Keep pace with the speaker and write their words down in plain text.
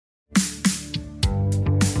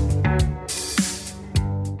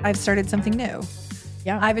I've started something new.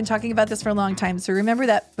 Yeah. I've been talking about this for a long time. So remember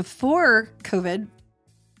that before COVID,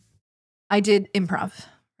 I did improv,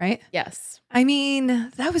 right? Yes. I mean,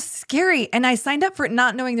 that was scary. And I signed up for it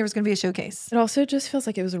not knowing there was going to be a showcase. It also just feels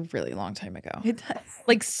like it was a really long time ago. It does.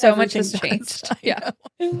 Like so much has Everything does. changed. I Yeah.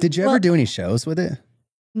 Did you ever do any shows with it?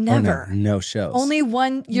 Never. Or no shows. Only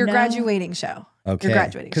one, your No. graduating show. Okay. Your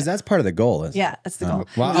graduating Because show. that's part of the goal. Is Yeah, that's the goal.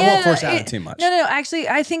 Well, I Yeah, won't foreshadow it too much. No. Actually,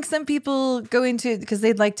 I think some people go into it because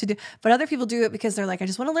they'd like to do, but other people do it because they're like, I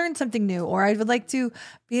just want to learn something new, or I would like to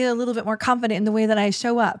be a little bit more confident in the way that I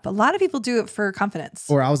show up. A lot of people do it for confidence.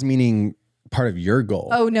 Or I was meaning part of your goal.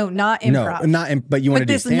 Oh no, not improv. No, not. But you want to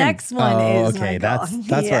do this stand. next one oh, is okay. my That's goal.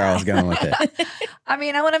 where I Yeah. was going with it. I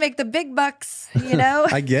mean, I want to make the big bucks, you know,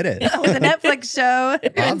 I get it. with a Netflix show.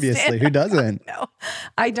 Obviously, who doesn't? No,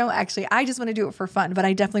 I don't actually. I just want to do it for fun, but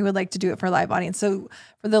I definitely would like to do it for a live audience. So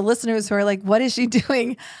for the listeners who are like, what is she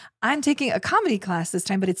doing? I'm taking a comedy class this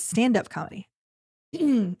time, but it's stand-up comedy.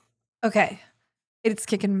 Okay. It's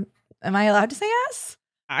kicking. Am I allowed to say ass?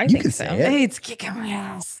 I You think can so. say it. It's kicking my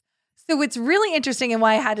ass. So what's really interesting and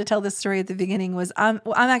why I had to tell this story at the beginning was I'm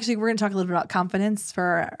actually, we're going to talk a little bit about confidence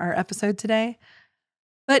for our episode today.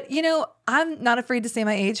 But, you know, I'm not afraid to say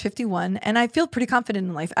my age, 51, and I feel pretty confident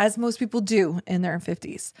in life, as most people do in their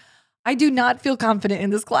 50s. I do not feel confident in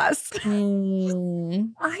this class.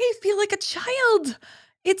 Mm. I feel like a child.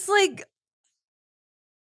 It's like,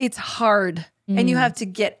 it's hard. And you have to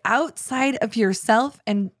get outside of yourself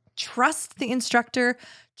and trust the instructor,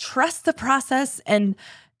 trust the process. And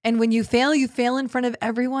when you fail in front of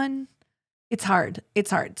everyone. It's hard. It's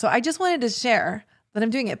hard. So I just wanted to share that I'm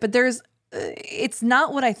doing it. But it's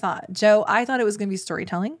not what I thought. Joe, I thought it was going to be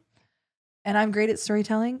storytelling. And I'm great at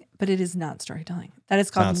storytelling, but it is not storytelling. That is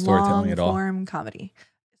called not storytelling long at all. form comedy.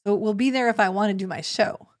 So it will be there if I want to do my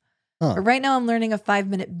show. Huh. But right now I'm learning a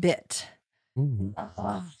 5-minute bit. Ooh.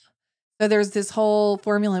 So there's this whole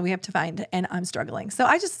formula we have to find, and I'm struggling. So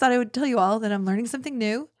I just thought I would tell you all that I'm learning something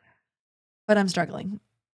new, but I'm struggling.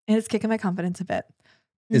 And it's kicking my confidence a bit.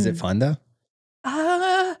 Is it fun though?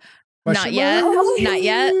 Uh, Not yet. Not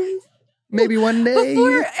yet. Maybe one day. Before,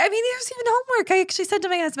 I mean, there's even homework. I actually said to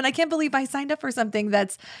my husband, I can't believe I signed up for something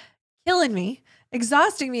that's killing me,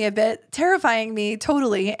 exhausting me a bit, terrifying me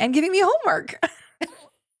totally, and giving me homework.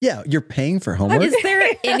 Yeah, you're paying for homework. Is there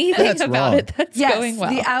anything That's about wrong. it that's Yes, going well?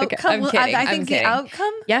 the outcome. Okay, I'm kidding. I think I'm the kidding.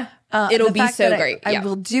 outcome. Yeah. the It'll be fact so that great. I Yeah.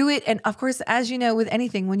 will do it. And of course, as you know, with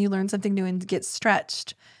anything, when you learn something new and get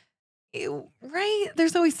stretched, right?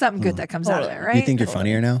 There's always something good that comes out of it, right? You think you're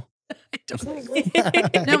funnier now?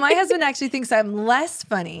 No, my husband actually thinks I'm less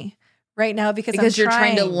funny right now because Because I'm you're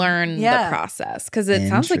trying to learn Yeah. the process. Because it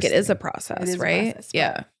sounds like it is a process, It is a right? process,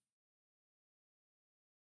 Yeah.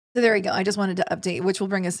 So there we go. I just wanted to update, which will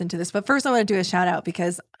bring us into this. But first, I want to do a shout out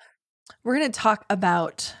because we're going to talk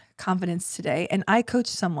about confidence today. And I coach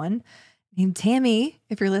someone named Tammy,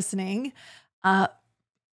 if you're listening, in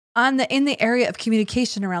the area of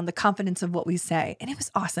communication around the confidence of what we say. And it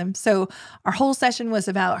was awesome. So our whole session was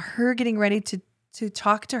about her getting ready to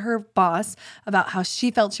talk to her boss about how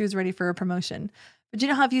she felt she was ready for a promotion. But you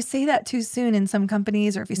know how if you say that too soon in some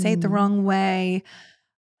companies, or if you say it the wrong way,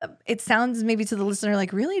 it sounds maybe to the listener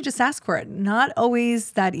like, really, just ask for it. Not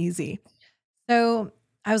always that easy. So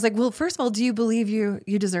I was like, well, first of all, do you believe you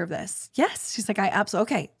deserve this? Yes. She's like, I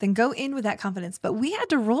absolutely. Okay, then go in with that confidence. But we had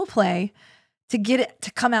to role play to get it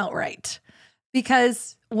to come out right.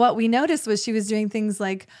 Because what we noticed was she was doing things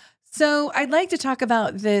like, so I'd like to talk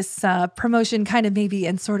about this promotion kind of maybe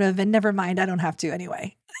and sort of, and never mind, I don't have to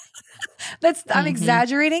anyway. I'm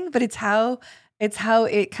exaggerating, but it's how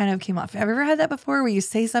it kind of came off. Have you ever had that before where you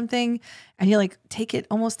say something and you like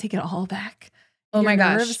almost take it all back? Oh my Your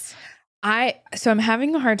gosh. nerves? So I'm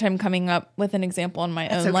having a hard time coming up with an example in my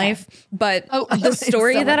That's own okay. life, but Oh, the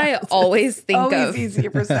story someone that I else's. always think Always of, easier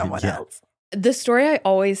for someone Yeah. else. the story I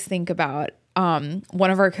always think about,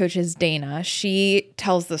 one of our coaches, Dana, she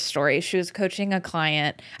tells the story. She was coaching a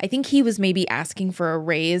client. I think he was maybe asking for a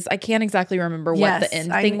raise. I can't exactly remember what the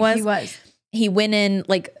end thing was. He was. He went in,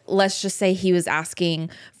 like, let's just say he was asking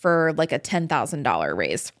for like a $10,000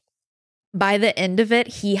 raise. By the end of it,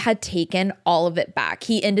 he had taken all of it back.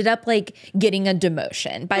 He ended up like getting a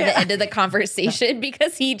demotion by the end of the conversation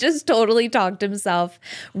because he just totally talked himself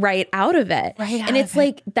right out of it. And it's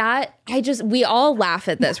like that. We all laugh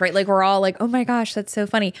at this, right? Like we're all like, oh my gosh, that's so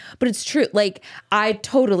funny. But it's true. Like I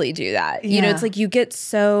totally do that. You know, Yeah. it's like you get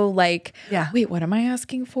so like, Yeah. wait, what am I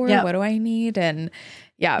asking for? Yeah. What do I need? And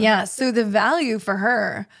yeah. Yeah. So the value for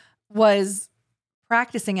her was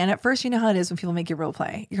practicing. And at first, you know how it is when people make you role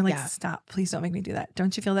play. You're like, Yeah. stop, please don't make me do that.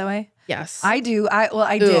 Don't you feel that way? Yes. I do.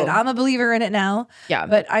 I did. Ooh. I'm a believer in it now. Yeah.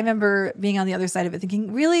 But I remember being on the other side of it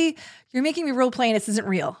thinking, really, you're making me role play and this isn't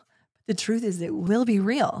real. The truth is it will be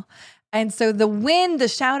real. And so the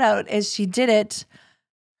shout out as she did it,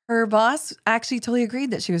 her boss actually totally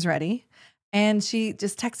agreed that she was ready. And she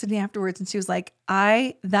just texted me afterwards and she was like,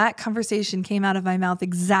 that conversation came out of my mouth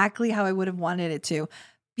exactly how I would have wanted it to,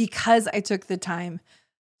 because I took the time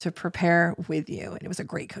to prepare with you. And it was a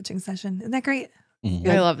great coaching session. Isn't that great? Mhm.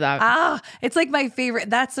 I love that. It's like my favorite.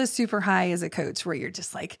 That's a super high as a coach where you're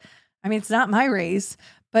just like, I mean, it's not my raise,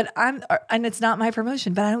 but and it's not my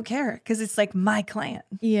promotion, but I don't care because it's like my client.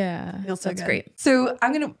 Yeah. Feels so That's good. great. So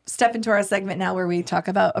I'm going to step into our segment now where we talk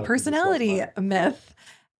about a personality myth.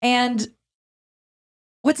 And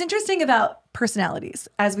what's interesting about personalities,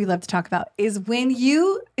 as we love to talk about, is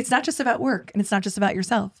it's not just about work and it's not just about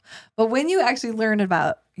yourself, but when you actually learn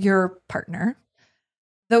about your partner,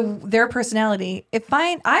 their personality,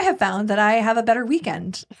 I have found that I have a better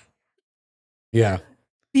weekend Yeah.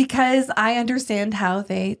 because I understand how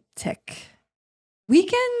they tick.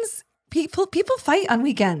 Weekends, people fight on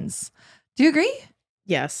weekends. Do you agree?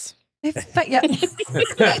 Yes. They fight, yeah.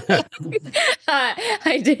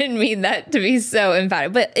 I didn't mean that to be so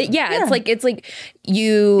emphatic, but Yeah. it's like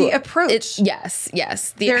you The approach. yes.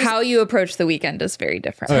 There's- How you approach the weekend is very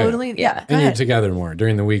different. Oh, yeah. Totally. Yeah. Go And you're ahead. together more.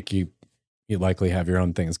 During the week, you likely have your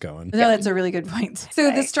own things going. No, that's a really good point.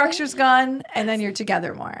 So the structure's gone and then you're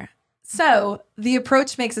together more. So the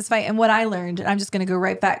approach makes us fight. And what I learned, and I'm just going to go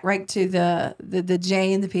right to the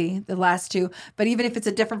J and the P, the last two. But even if it's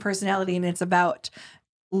a different personality and it's about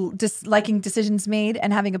disliking decisions made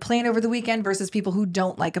and having a plan over the weekend versus people who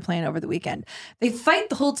don't like a plan over the weekend, they fight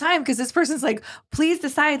the whole time because this person's like, please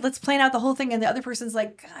decide, let's plan out the whole thing. And the other person's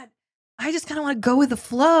like, God, I just kind of want to go with the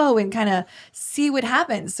flow and kind of see what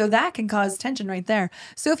happens. So that can cause tension right there.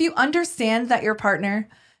 So if you understand that your partner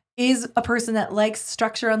is a person that likes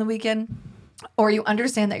structure on the weekend, or you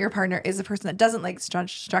understand that your partner is a person that doesn't like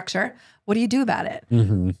structure, what do you do about it?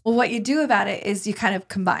 Mm-hmm. Well, what you do about it is you kind of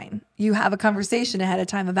combine. You have a conversation ahead of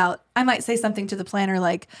time about, I might say something to the planner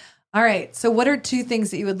like, all right, so what are 2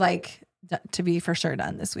 things that you would like to be for sure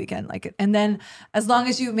done this weekend? Like, and then as long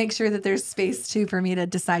as you make sure that there's space too for me to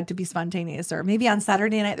decide to be spontaneous, or maybe on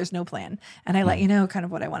Saturday night, there's no plan. And I let you know kind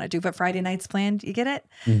of what I want to do, but Friday night's planned. You get it?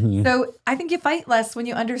 Mm-hmm. So I think you fight less when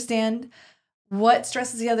you understand what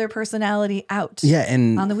stresses the other personality out Yeah.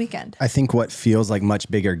 And on the weekend. I think what feels like much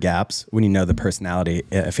bigger gaps when you know the personality,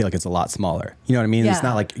 I feel like it's a lot smaller. You know what I mean? Yeah. It's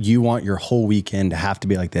not like you want your whole weekend to have to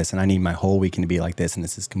be like this, and I need my whole weekend to be like this, and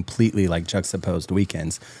this is completely like juxtaposed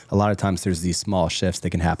weekends. A lot of times there's these small shifts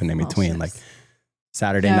that can happen in Small between. shifts. Like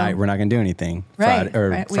Saturday Yeah. night, we're not going to do anything. Right, Friday,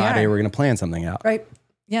 right, we Friday, are. we're going to plan something out. Right.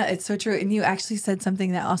 Yeah, it's so true. And you actually said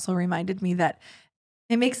something that also reminded me that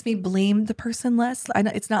it makes me blame the person less. I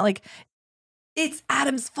know it's not like it's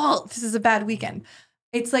Adam's fault. This is a bad weekend.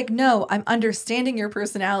 It's like, no, I'm understanding your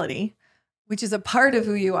personality, which is a part of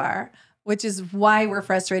who you are, which is why we're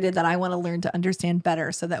frustrated that I want to learn to understand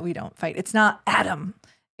better so that we don't fight. It's not Adam.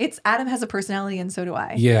 It's Adam has a personality and so do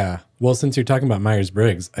I. Yeah. Well, since you're talking about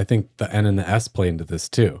Myers-Briggs, I think the N and the S play into this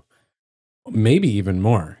too. Maybe even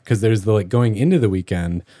more, because there's the like going into the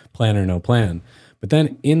weekend, plan or no plan. But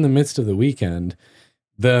then in the midst of the weekend,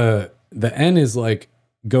 the N is like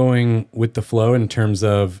going with the flow in terms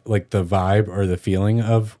of like the vibe or the feeling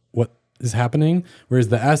of what is happening. Whereas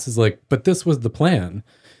the S is like, but this was the plan.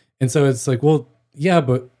 And so it's like, well, yeah,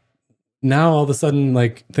 but now all of a sudden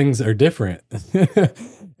like things are different.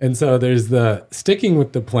 And so there's the sticking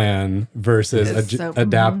with the plan versus It's so-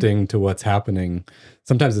 adapting to what's happening.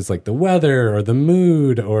 Sometimes it's like the weather or the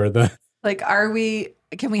mood or the, Like, can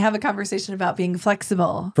we have a conversation about being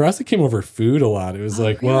flexible? for us, it came over food a lot. It was Oh,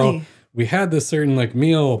 like, well, really? we had this certain like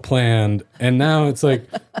meal planned and now it's like,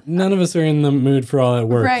 none of us are in the mood for all that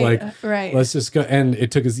work. Right, Like, right. let's just go. And it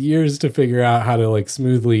took us years to figure out how to like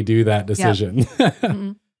smoothly do that decision.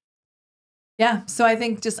 Mhm. Yeah. So I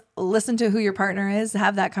think just listen to who your partner is,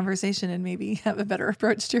 have that conversation, and maybe have a better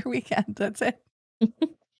approach to your weekend. That's it.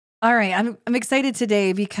 All right. I'm excited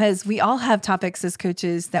today because we all have topics as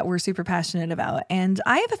coaches that we're super passionate about. And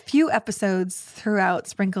I have a few episodes throughout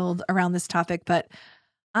sprinkled around this topic, but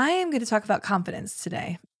I am going to talk about confidence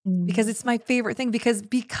today because it's my favorite thing because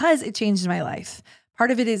it changed my life.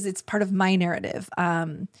 Part of it is it's part of my narrative.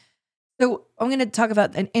 So I'm going to talk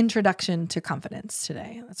about an introduction to confidence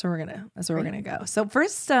today. That's where we're gonna go. So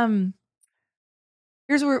first,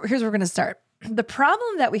 here's where we're gonna start. The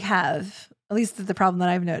problem that we have, at least the problem that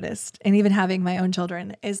I've noticed, and even having my own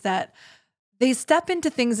children, is that they step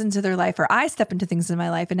into things into their life, or I step into things in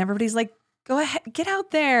my life, and everybody's like, go ahead, get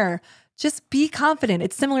out there. Just be confident.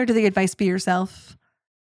 It's similar to the advice, be yourself.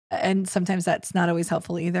 And sometimes that's not always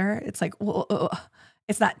helpful either. It's like,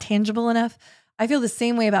 it's not tangible enough. I feel the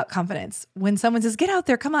same way about confidence. When someone says, get out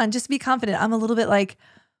there, come on, just be confident. I'm a little bit like,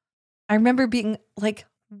 I remember being like,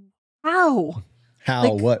 how?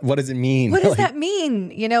 Like, what does it mean? What does that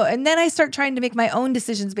mean? And then I start trying to make my own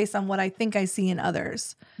decisions based on what I think I see in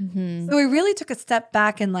others. Mm-hmm. So I really took a step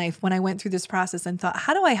back in life when I went through this process and thought,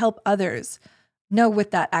 how do I help others know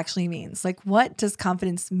what that actually means? Like, what does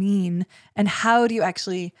confidence mean? And how do you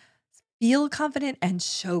actually feel confident and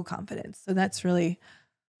show confidence? So that's really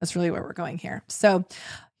where we're going here. So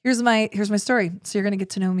here's my story. So you're going to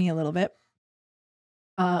get to know me a little bit.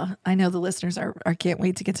 I know the listeners are can't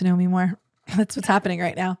wait to get to know me more. That's what's happening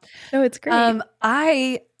right now. No, it's great.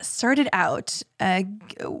 I started out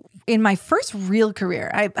in my first real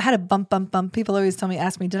career. I had a bump. People always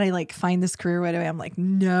ask me, did I like find this career right away? I'm like,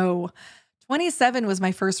 no. 27 was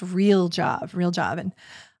my first real job. And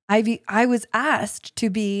I was asked to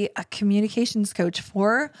be a communications coach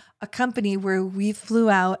for a company where we flew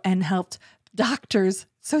out and helped doctors,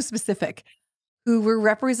 so specific, who were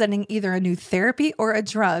representing either a new therapy or a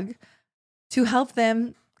drug to help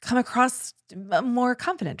them come across more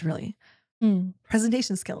confident, really.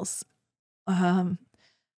 Presentation skills. How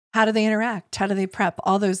do they interact? How do they prep?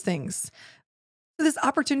 All those things. So this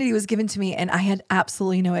opportunity was given to me and I had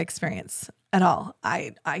absolutely no experience at all.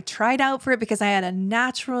 I tried out for it because I had a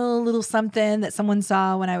natural little something that someone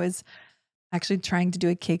saw when I was actually trying to do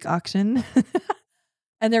a cake auction.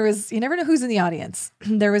 And you never know who's in the audience.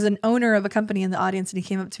 There was an owner of a company in the audience and he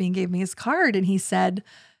came up to me and gave me his card and he said,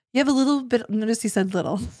 you have a little bit, notice he said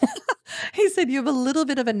little. He said, you have a little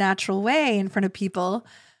bit of a natural way in front of people.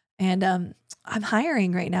 And I'm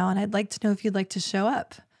hiring right now and I'd like to know if you'd like to show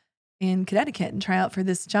up in Connecticut and try out for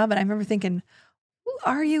this job. And I remember thinking, who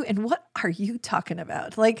are you and what are you talking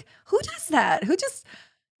about? Like, who does that? Who just,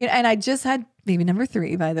 and I just had baby number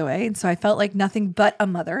 3, by the way. And so I felt like nothing but a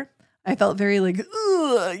mother. I felt very like,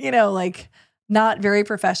 like not very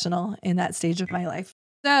professional in that stage of my life.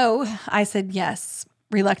 So I said yes,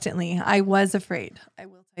 reluctantly. I was afraid. I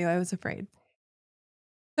will tell you, I was afraid.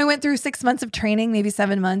 I went through 6 months of training, maybe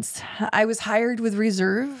 7 months. I was hired with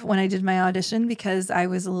reserve when I did my audition because I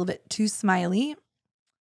was a little bit too smiley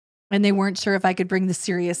and they weren't sure if I could bring the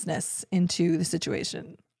seriousness into the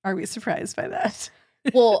situation. Are we surprised by that?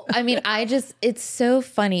 Well, I mean, it's so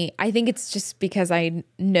funny. I think it's just because I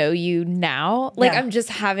know you now. Like, I'm just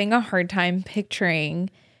having a hard time picturing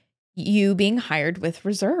you being hired with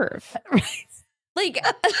reserve. Right. Like,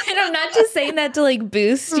 and I'm not just saying that to like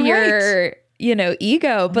boost your,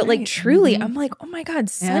 ego, but like truly, I'm like, oh my God,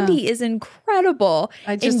 Sunday is incredible.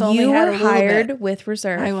 I just and only you had were a little hired bit. with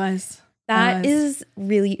reserve. I was. That is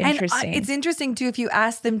really And interesting. it's interesting too, if you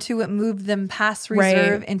ask them to move them past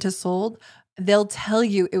reserve into sold, they'll tell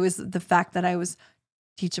you it was the fact that I was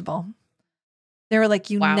teachable. They were like,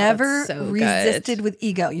 you never resisted with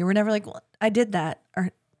ego. You were never like, well, I did that.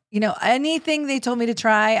 Or, anything they told me to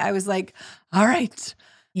try, I was like, all right.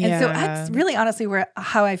 Yeah. And so that's really honestly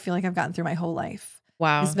how I feel like I've gotten through my whole life.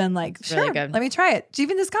 Wow. It's been like, sure, really good. Let me try it.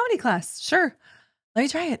 Even this comedy class, sure. Let me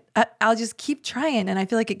try it. I'll just keep trying. And I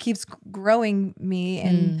feel like it keeps growing me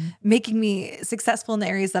and making me successful in the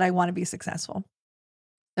areas that I want to be successful.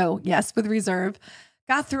 So yes, with reserve,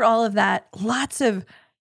 got through all of that. Lots of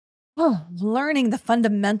learning the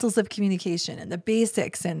fundamentals of communication and the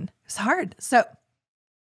basics. And it's hard. So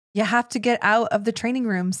you have to get out of the training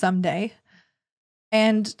room someday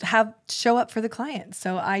and show up for the client.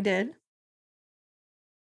 So I did.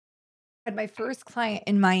 Had my first client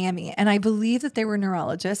in Miami, and I believe that they were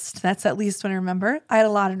neurologists. That's at least what I remember. I had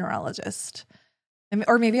a lot of neurologists.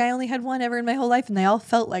 Or maybe I only had one ever in my whole life, and they all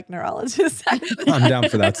felt like neurologists. I'm down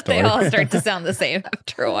for that story. They all start to sound the same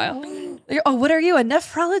after a while. Oh, what are you, a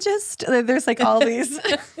nephrologist? There's like all these.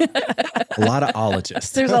 A lot of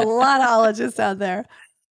ologists. There's a lot of ologists out there.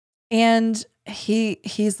 And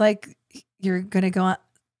he's like, you're going to go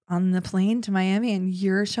on the plane to Miami and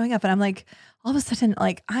you're showing up. And I'm like, all of a sudden,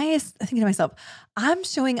 like I was thinking to myself, I'm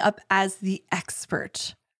showing up as the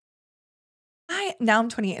expert. Now I'm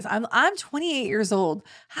 28. I'm 28 years old.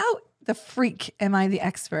 How the freak am I the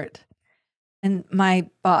expert? And my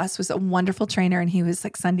boss was a wonderful trainer. And he was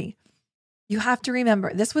like, Sunday, you have to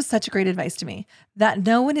remember, this was such great advice to me, that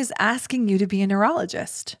no one is asking you to be a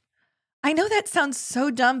neurologist. I know that sounds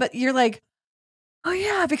so dumb, but you're like, oh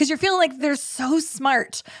yeah, because you're feeling like they're so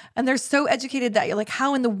smart and they're so educated that you're like,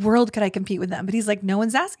 how in the world could I compete with them? But he's like, no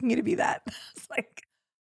one's asking you to be that. It's like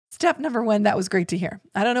step number 1. That was great to hear.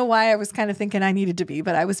 I don't know why I was kind of thinking I needed to be,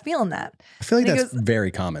 but I was feeling that. I feel like that's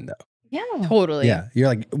very common though. Yeah. Totally. Yeah. You're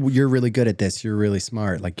like, you're really good at this. You're really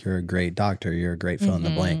smart. Like you're a great doctor. You're a great fill in the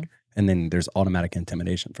blank. And then there's automatic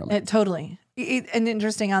intimidation from it. Totally. And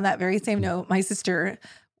interesting on that very same note, my sister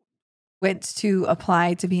went to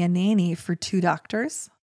apply to be a nanny for 2 doctors.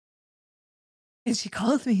 And she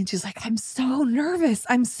called me and she's like, I'm so nervous.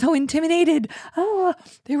 I'm so intimidated. Oh,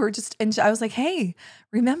 they were just, and I was like, hey,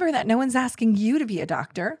 remember that no one's asking you to be a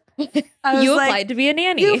doctor. I was You like, applied to be a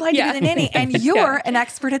nanny. You applied to be the nanny and you're an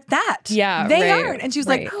expert at that. Yeah, They right, aren't. And she was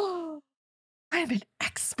like, oh, I'm an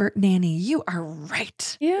expert nanny. You are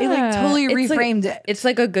right. Yeah. It like totally It's like- reframed it. It's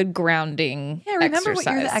like a good grounding. Yeah, remember what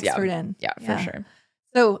you're the exercise. expert yeah. in. Yeah, for sure.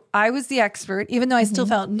 So I was the expert, even though I still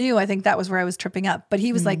felt new. I think that was where I was tripping up. But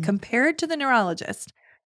he was like, compared to the neurologist,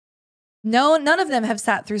 no, none of them have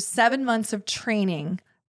sat through 7 months of training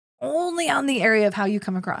only on the area of how you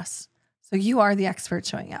come across. So you are the expert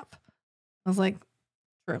showing up. I was like,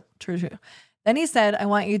 true. Then he said, I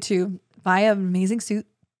want you to buy an amazing suit,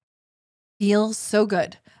 feel so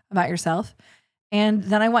good about yourself. And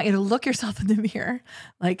then I want you to look yourself in the mirror,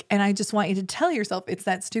 and I just want you to tell yourself it's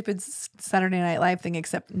that stupid Saturday Night Live thing,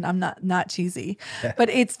 except I'm not cheesy, but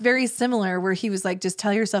it's very similar where he was like, just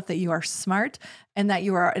tell yourself that you are smart and that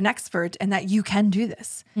you are an expert and that you can do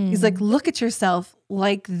this. He's like, look at yourself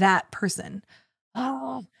like that person.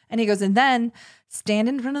 Oh, and he goes, and then stand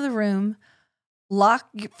in front of the room,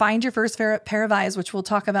 find your first pair of eyes, which we'll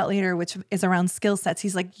talk about later, which is around skill sets.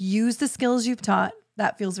 He's like, use the skills you've taught.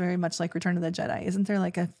 That feels very much like Return of the Jedi. Isn't there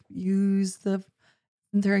like a use the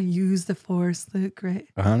Force, Luke, right?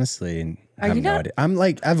 Honestly, I have you no not? idea. I'm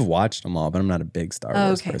like, I've watched them all, but I'm not a big Star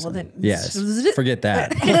Wars Okay, person. well then- yes, forget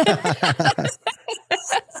that.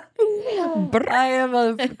 I am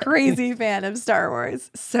a crazy fan of Star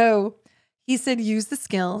Wars. So he said, use the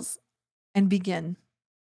skills and begin.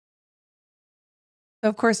 So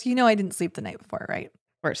of course, I didn't sleep the night before, right?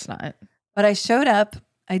 Of course not. But I showed up,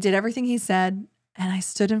 I did everything he said, and I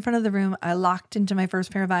stood in front of the room. I locked into my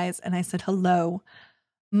first pair of eyes and I said, hello,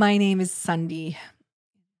 my name is Sunday.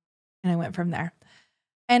 And I went from there.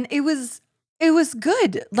 And it was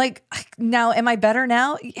good. Like, now, am I better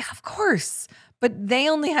now? Yeah, of course. But they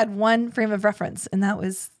only had one frame of reference, and that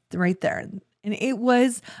was right there. And it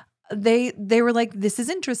was, they were like, this is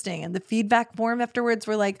interesting. And the feedback form afterwards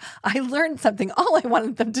were like, I learned something. All I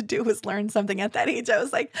wanted them to do was learn something at that age. I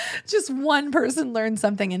was like, just one person learned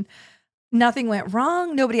something and nothing went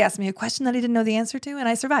wrong. Nobody asked me a question that I didn't know the answer to, and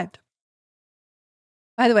I survived.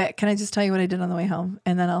 By the way, can I just tell you what I did on the way home?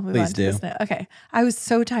 And then I'll move on to this. Okay. I was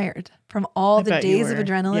so tired from all the days of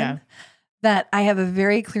adrenaline that I have a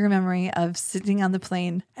very clear memory of sitting on the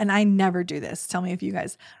plane. And I never do this. Tell me if you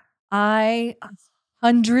guys. I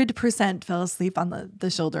 100% fell asleep on the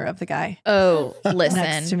shoulder of the guy Oh, listen.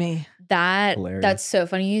 next to me. Hilarious. That's so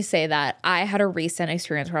funny you say that. I had a recent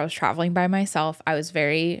experience where I was traveling by myself. I was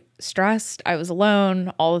very stressed. I was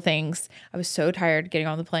alone, all the things. I was so tired getting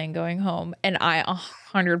on the plane, going home. And I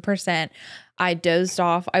 100%, I dozed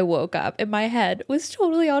off. I woke up and my head was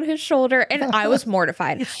totally on his shoulder and I was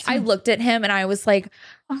mortified. I looked at him and I was like,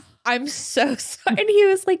 I'm so sorry. And he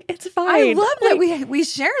was like, it's fine. I love that we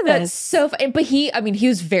share this. That's so fun. But he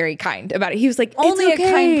was very kind about it. He was like, Only it's okay.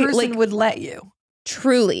 a kind person like, would let you,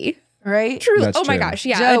 truly. right? Truly. That's Oh my true. gosh.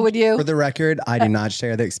 Yeah. Joe, would you? For the record, I did not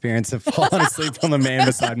share the experience of falling asleep on the man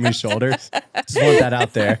beside me's shoulders. Just want that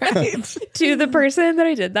out there. To the person that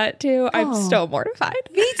I did that to, I'm Oh. so mortified.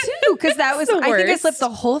 Me too, because that was, The I think I worst. slept the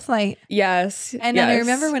whole flight. Yes. And then I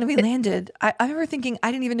remember when we landed, I remember thinking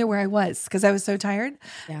I didn't even know where I was because I was so tired.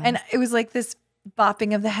 Yeah. And it was like this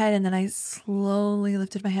bopping of the head. And then I slowly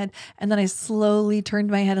lifted my head. And then I slowly turned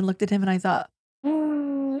my head and looked at him. And I thought,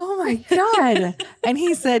 oh my God. And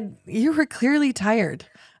he said, you were clearly tired.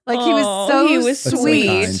 Like he was so he was That's so sweet.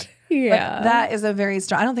 kind. But Yeah. that is a very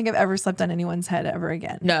strong, I don't think I've ever slept on anyone's head ever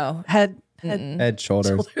again. No. Head. Head,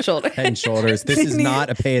 shoulders. Shoulder. Head and shoulders. This is Knee- not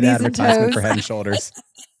a paid knees and advertisement toes. for Head and Shoulders.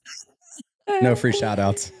 No free shout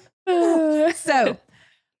outs. So,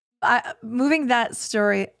 moving that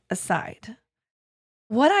story aside,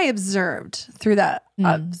 what I observed through that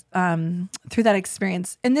through that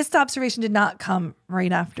experience, and this observation did not come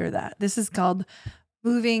right after that. This is called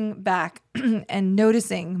moving back and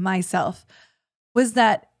noticing myself. Was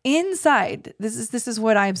that inside? This is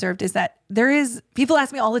what I observed. Is that there is people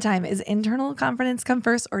ask me all the time: is internal confidence come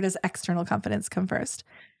first, or does external confidence come first?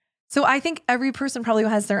 So I think every person probably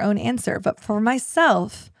has their own answer. But for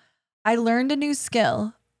myself, I learned a new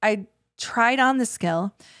skill. I tried on the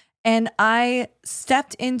skill and I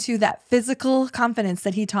stepped into that physical confidence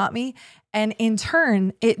that he taught me. And in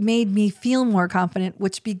turn, it made me feel more confident,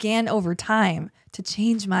 which began over time to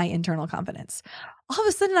change my internal confidence. all of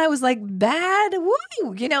a sudden I was like, bad, woo,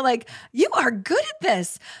 like you are good at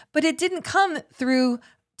this. But it didn't come through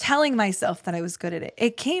telling myself that I was good at it.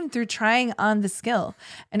 It came through trying on the skill.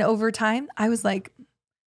 And over time, I was like,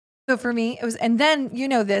 so for me, it was, and then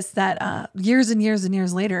that years and years and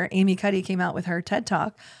years later, Amy Cuddy came out with her TED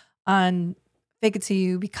Talk on fake it till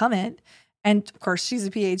you become it. And of course, she's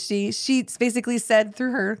a PhD. She basically said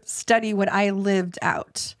through her study what I lived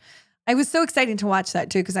out. I was so excited to watch that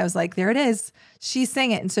too, because I was like, there it is. She's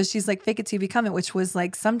saying it. And so she's like, fake it till you become it, which was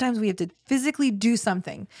like, sometimes we have to physically do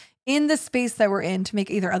something in the space that we're in to make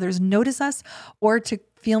either others notice us or to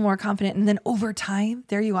feel more confident. And then over time,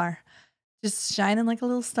 there you are, just shining like a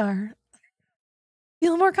little star,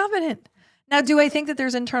 feel more confident. Now, do I think that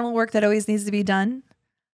there's internal work that always needs to be done?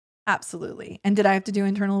 Absolutely. And did I have to do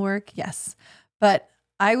internal work? Yes. But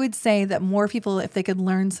I would say that more people, if they could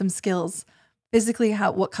learn some skills, physically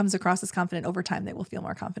what comes across as confident over time, they will feel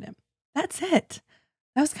more confident. That's it.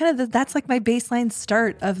 That was kind of that's like my baseline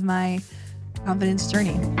start of my confidence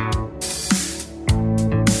journey.